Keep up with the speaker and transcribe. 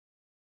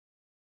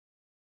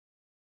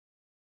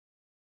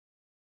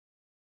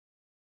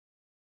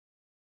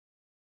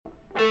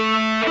So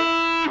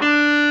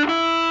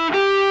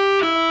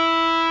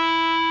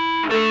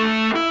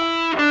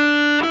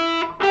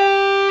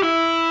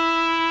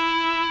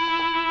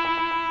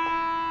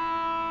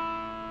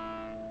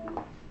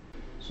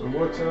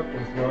what's up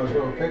with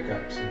Roswell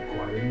pickups?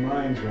 Inquiring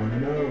minds want to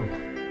know.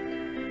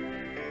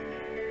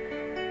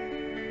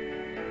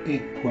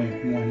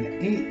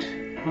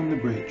 8.18 on the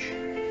bridge.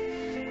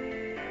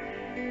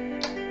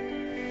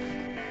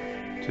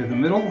 To the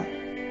middle.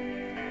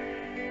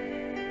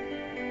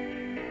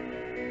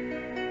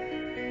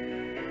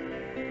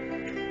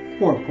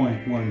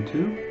 .12.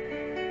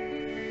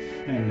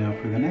 And now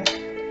for the neck.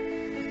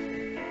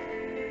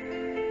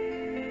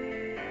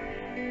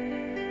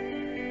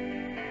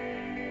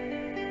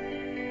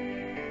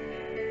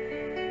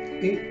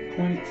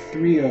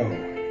 8.30.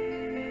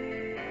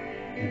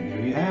 And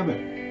there you have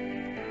it,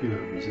 your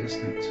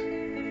resistance.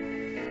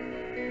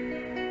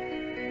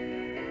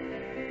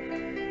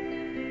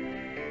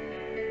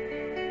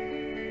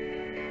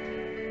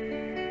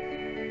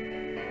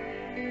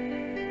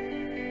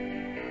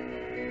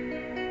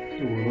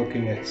 So we're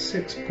looking at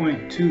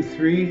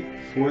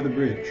 6.23 for the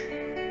bridge.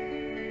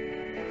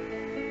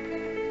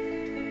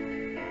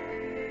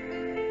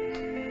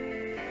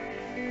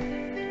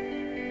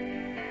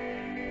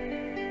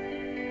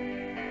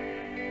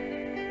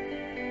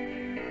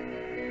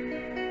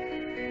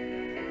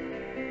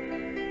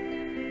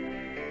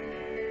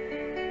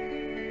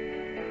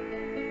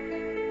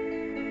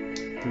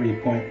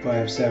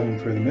 .57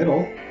 for the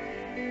middle.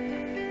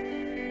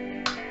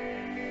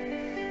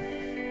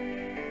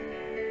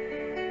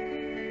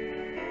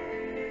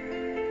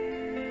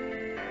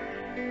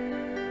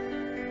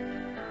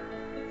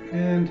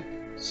 And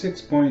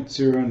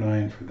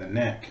 6.09 for the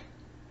neck.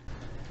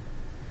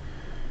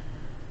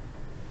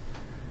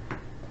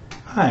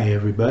 Hi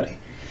everybody.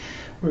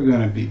 We're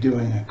going to be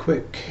doing a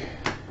quick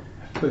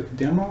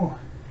demo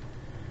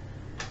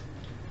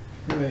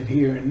right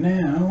here and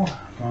now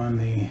on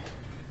the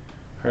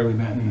Harley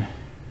Benton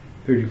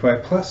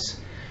 35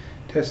 Plus,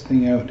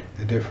 testing out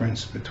the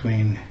difference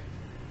between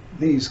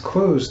these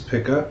closed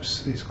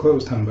pickups, these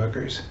closed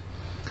humbuckers,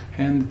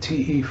 and the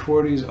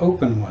TE40's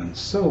open ones.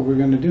 So we're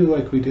going to do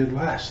like we did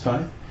last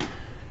time.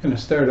 Going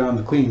to start on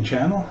the clean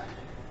channel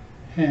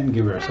and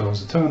give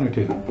ourselves a tone or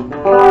two.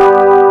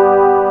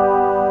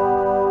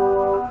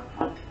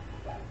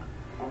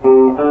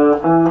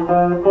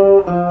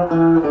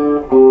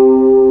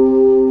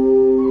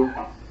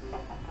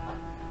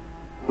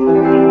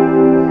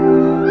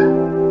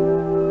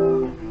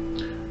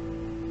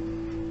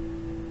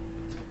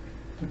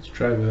 Let's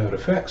try without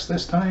effects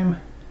this time.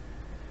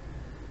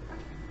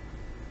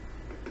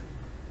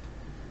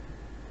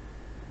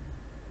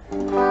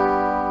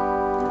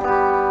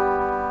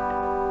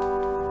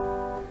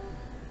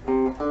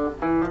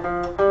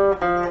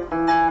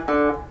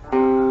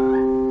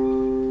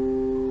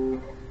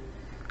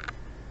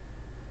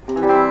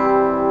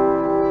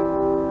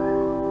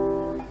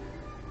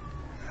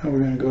 Now we're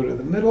going to go to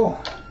the middle.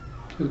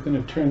 Just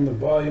going to turn the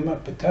volume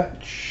up a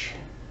touch.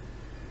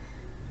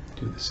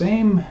 Do the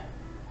same.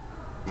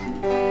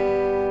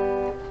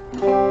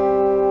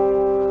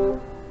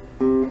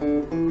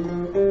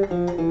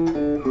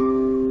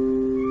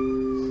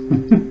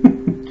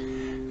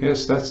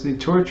 Yes, that's the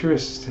tortured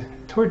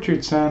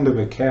sound of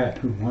a cat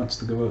who wants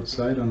to go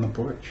outside on the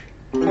porch.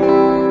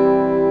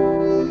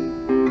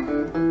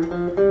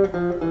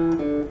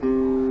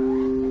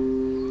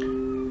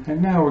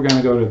 And now we're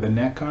going to go to the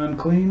neck on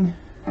clean.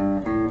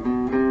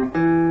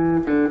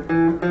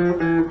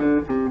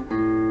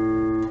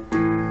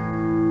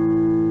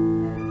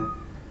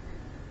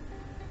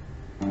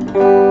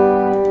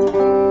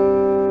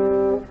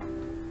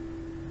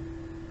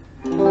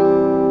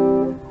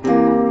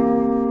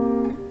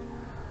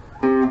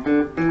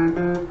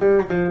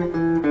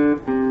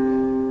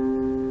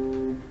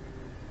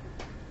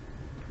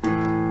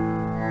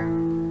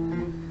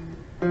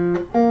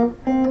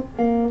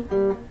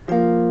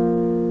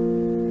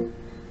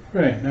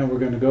 Right, now we're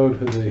going to go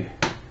to the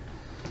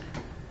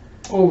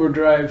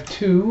Overdrive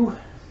 2.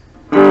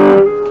 That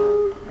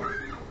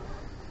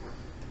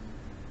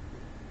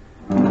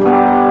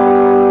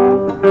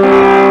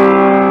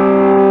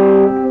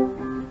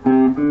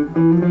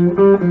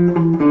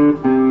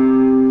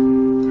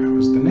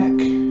was the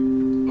neck.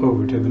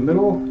 Over to the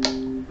middle.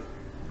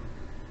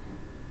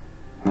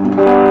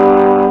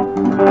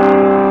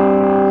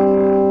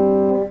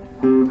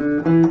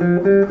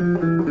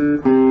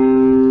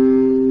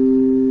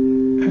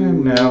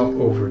 And now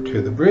over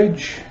to the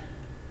bridge.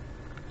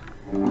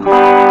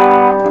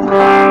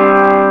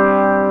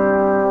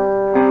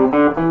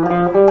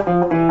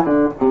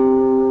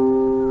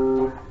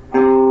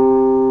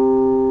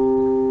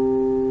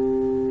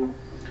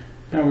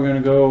 Now we're going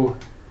to go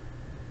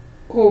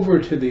over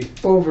to the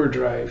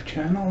overdrive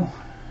channel,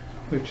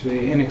 which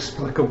they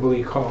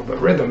inexplicably call the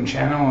rhythm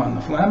channel on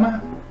the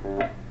Flamma.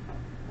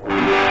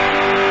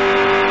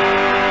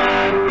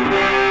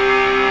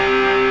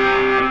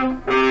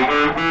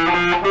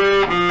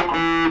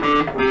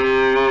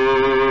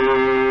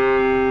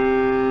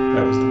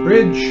 That was the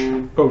bridge.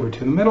 Over to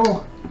the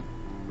middle.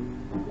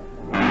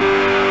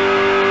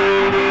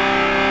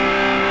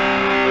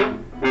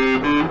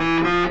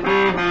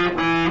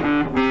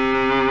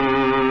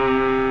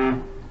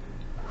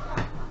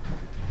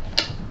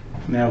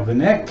 Now the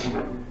neck.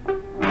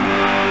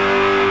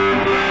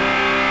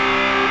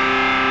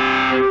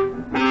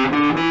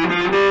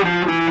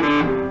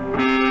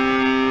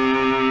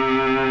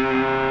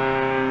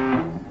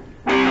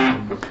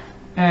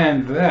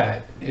 And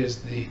that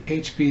is the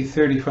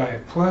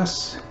HB35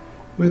 Plus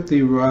with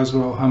the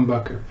Roswell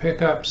Humbucker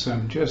pickups.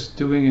 I'm just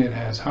doing it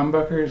as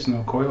humbuckers,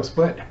 no coil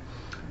split,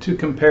 to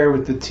compare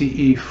with the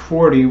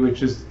TE40,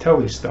 which is the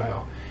telly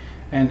style,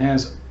 and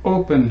has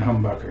open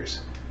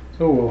humbuckers.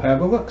 So we'll have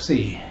a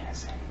look-see.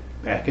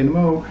 Back in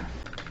mode.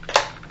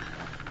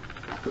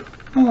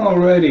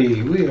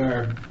 Alrighty,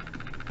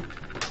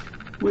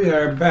 we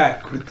are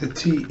back with the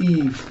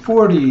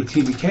TE40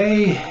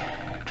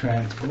 TBK,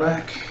 trans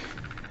black.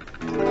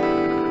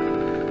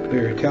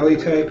 They're telly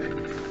type.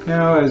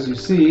 Now, as you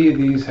see,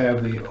 these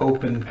have the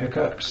open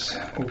pickups,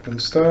 open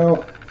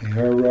style.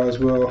 They are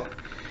Roswell,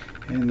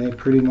 and they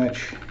pretty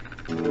much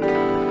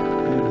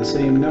have the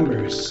same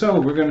numbers. So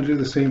we're going to do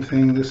the same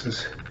thing. This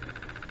is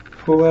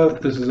full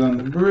out. This is on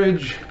the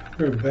bridge.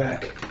 We're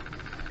back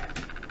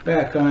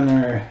on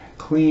our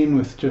clean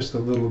with just a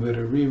little bit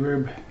of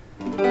reverb.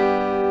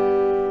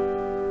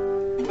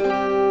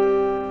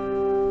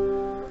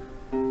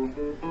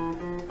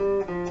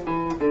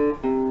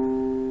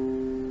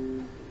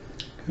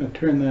 Gonna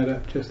turn that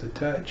up just a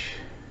touch.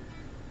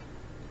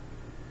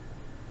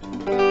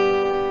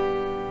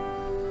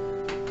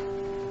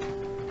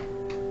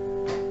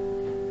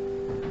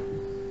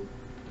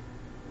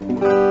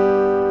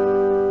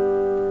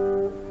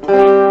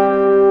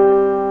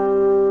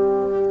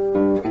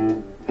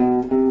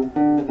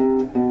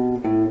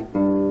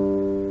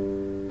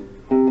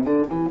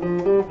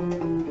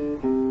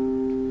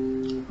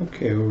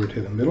 Okay, over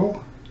to the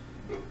middle.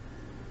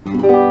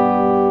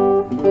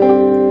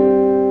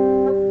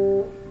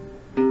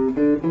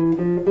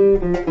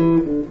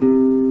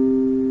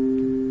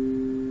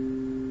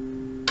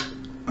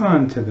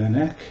 Onto the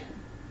neck.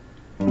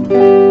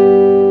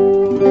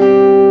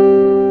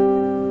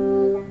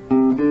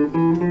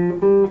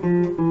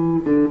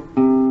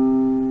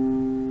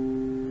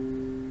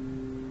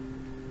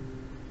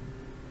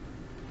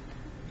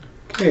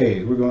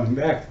 Okay, we're going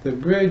back to the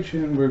bridge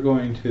and we're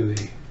going to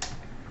the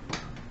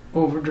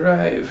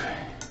overdrive.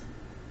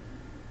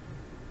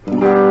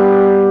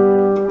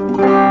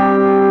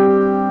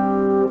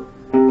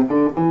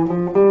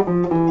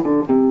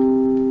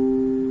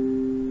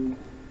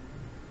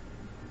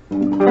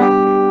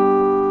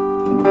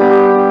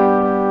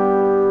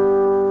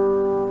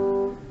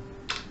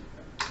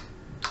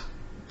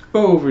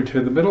 Over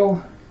to the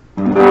middle.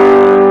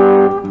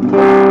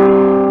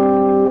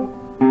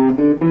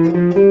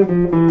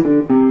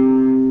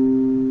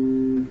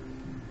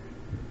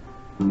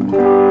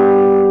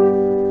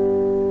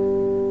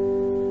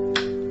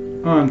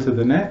 Onto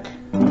the neck.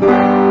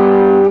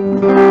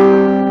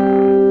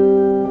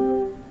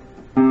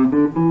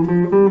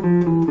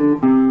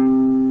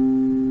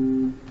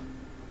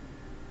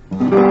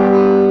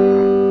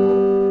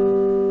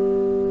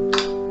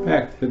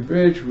 Back to the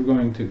bridge, we're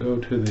going to go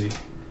to the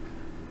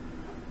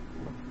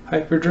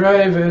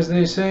hyperdrive, as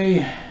they say.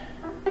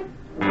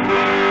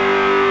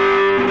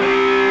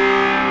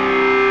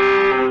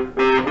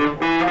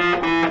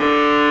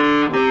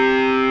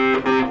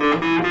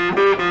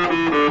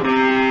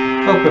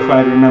 Hope if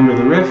I remember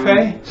the riff,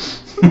 eh?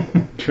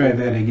 Try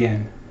that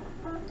again.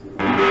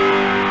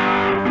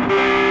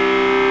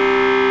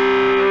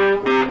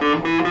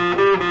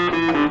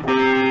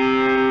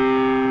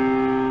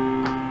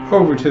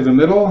 Over to the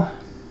middle.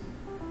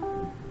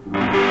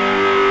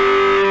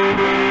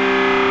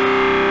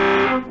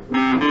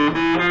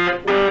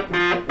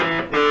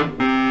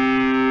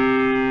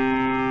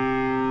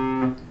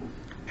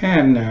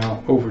 And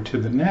now over to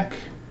the neck.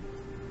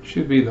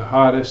 Should be the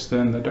hottest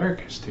and the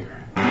darkest here.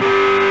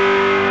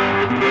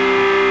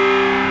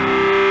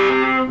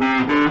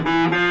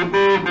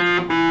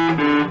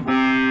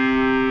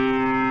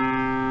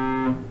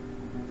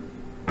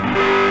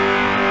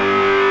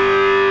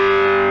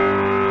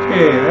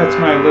 Okay, that's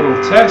my little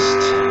test.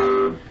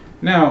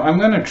 Now I'm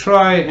going to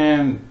try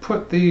and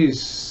put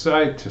these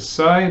side to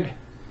side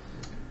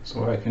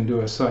so I can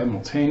do a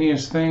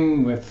simultaneous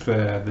thing with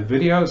the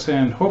videos,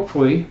 and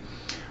hopefully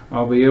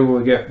I'll be able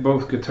to get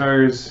both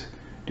guitars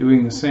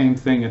doing the same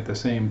thing at the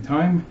same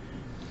time,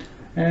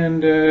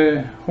 and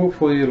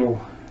hopefully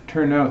it'll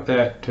turn out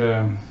that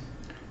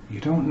you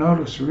don't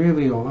notice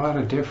really a lot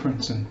of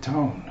difference in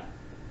tone.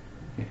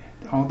 It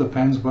all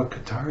depends what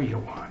guitar you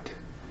want.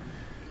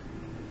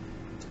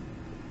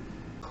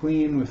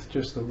 Clean with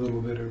just a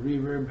little bit of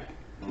reverb.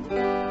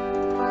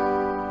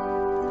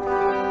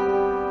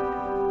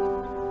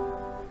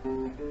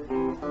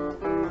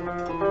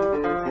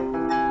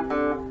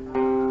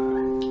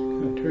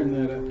 Turn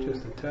that up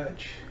just a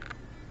touch.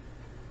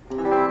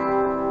 Now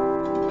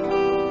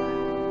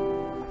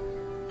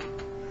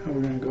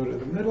we're going to go to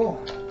the middle.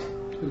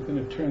 Just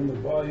going to turn the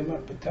volume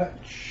up a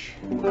touch.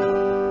 Do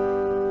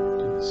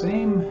the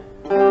same.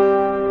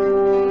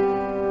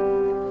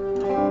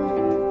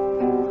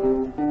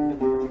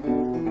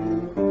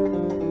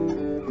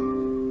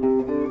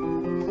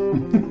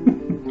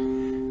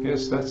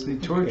 Guess that's the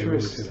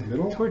torturous,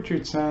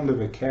 tortured sound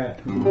of a cat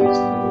who wants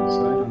to go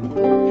outside on the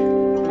porch.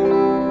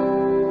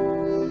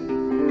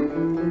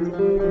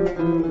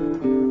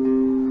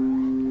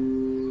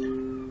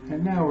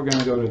 And now we're going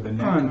to go to the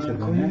neck. On to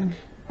the neck.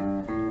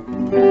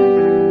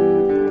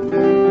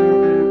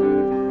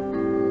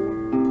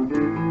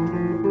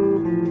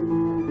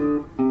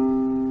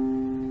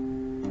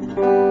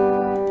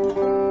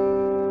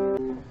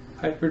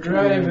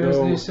 Hyperdrive, as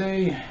they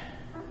say,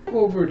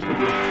 over to the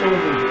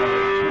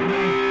overdrive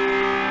channel,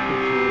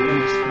 which is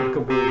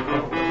inexplicably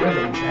called the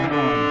rhythm channel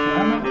on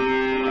Flamma.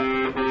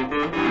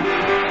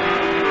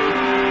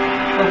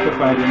 Hope if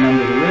I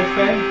remember the riff,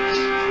 eh?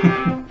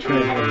 Try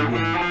that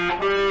again.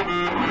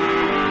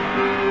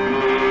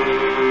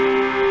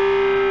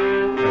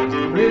 That's the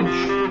bridge,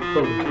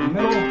 over to the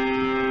middle,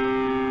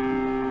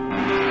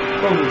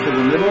 over to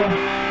the middle.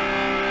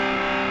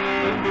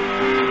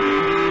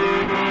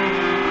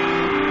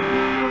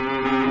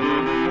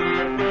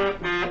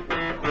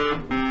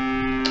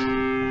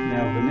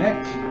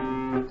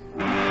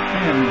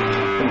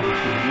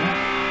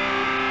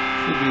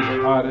 Should be the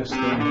hottest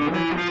thing.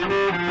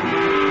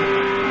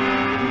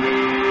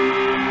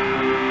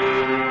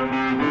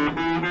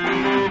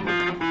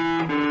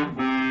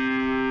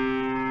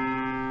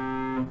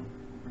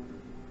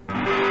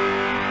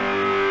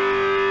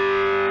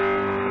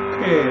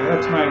 Okay,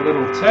 that's my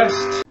little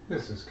test.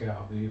 This is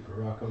Cal B for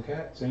Rocko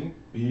Cat saying,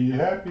 be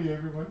happy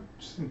everyone.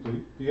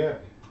 Simply be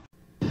happy.